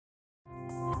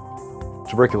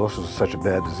Tuberculosis is such a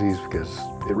bad disease because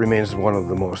it remains one of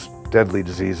the most deadly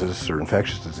diseases or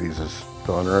infectious diseases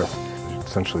on Earth.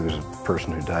 Essentially, there's a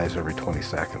person who dies every 20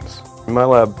 seconds. My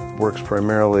lab works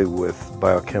primarily with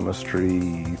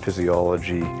biochemistry,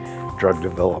 physiology, drug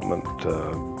development,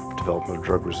 development of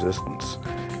drug resistance.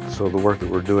 So the work that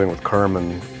we're doing with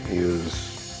Carmen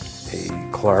is a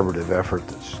collaborative effort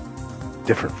that's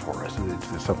different for us.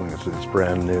 It's something that's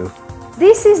brand new.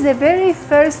 This is the very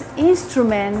first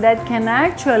instrument that can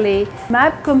actually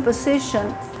map composition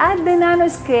at the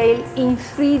nanoscale in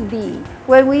 3D,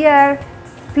 where we are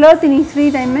plotting in 3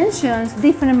 dimensions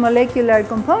different molecular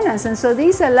components. And so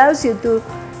this allows you to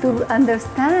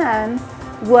understand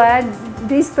what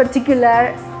this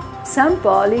particular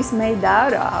sample is made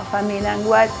out of. I mean, and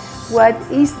what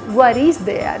is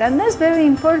there, and that's very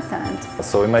important.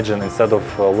 So imagine instead of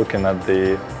looking at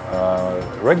the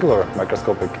regular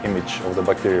microscopic image of the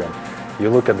bacterium, you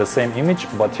look at the same image,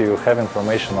 but you have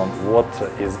information on what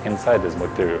is inside this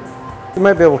bacterium. You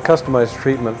might be able to customize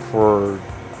treatment for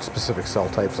specific cell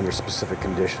types under specific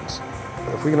conditions.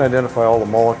 If we can identify all the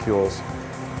molecules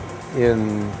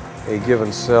in a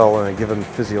given cell in a given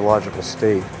physiological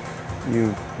state,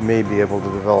 you may be able to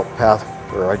develop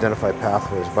identify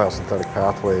pathways, biosynthetic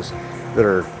pathways that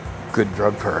are good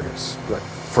drug targets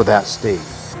for that state,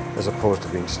 as opposed to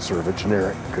being sort of a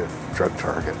generic good drug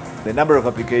target. The number of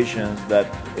applications that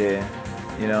a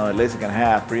laser can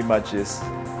have pretty much is,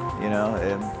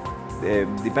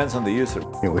 depends on the user.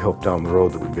 We hope down the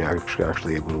road that we'd be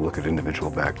actually able to look at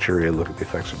individual bacteria, look at the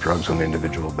effects of drugs on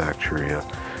individual bacteria,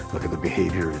 look at the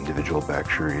behavior of individual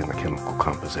bacteria and the chemical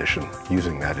composition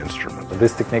using that instrument.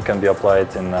 This technique can be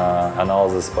applied in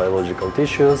analysis of biological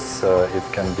tissues. It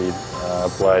can be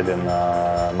applied in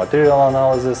material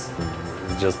analysis.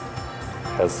 It just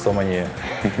has so many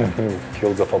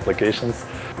fields of applications.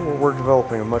 We're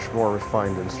developing a much more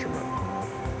refined instrument.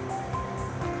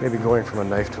 Maybe going from a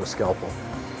knife to a scalpel.